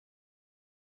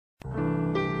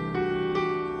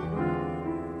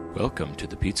Welcome to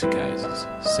the Pizza Guys'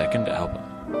 second album.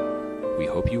 We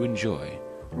hope you enjoy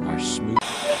our smooth...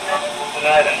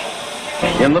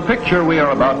 In the picture we are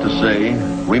about to see,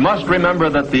 we must remember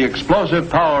that the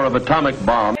explosive power of atomic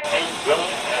bomb...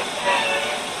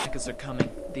 Alpacas are coming.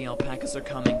 The alpacas are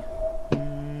coming.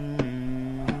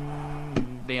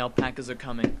 The alpacas are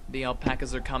coming. The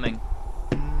alpacas are coming.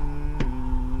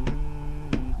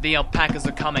 The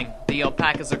alpacas are coming. The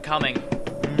alpacas are coming.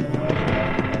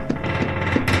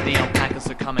 The alpacas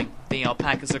are coming. The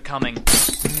alpacas are coming.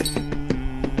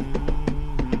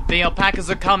 The alpacas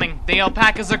are coming. The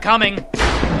alpacas are coming.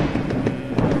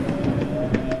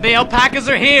 The alpacas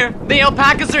are here. The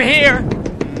alpacas are here. The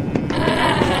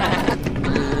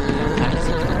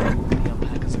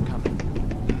alpacas are coming.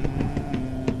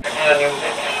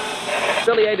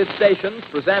 Affiliated stations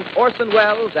present Orson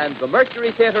Welles and the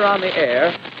Mercury Theater on the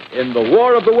Air in The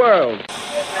War of the Worlds.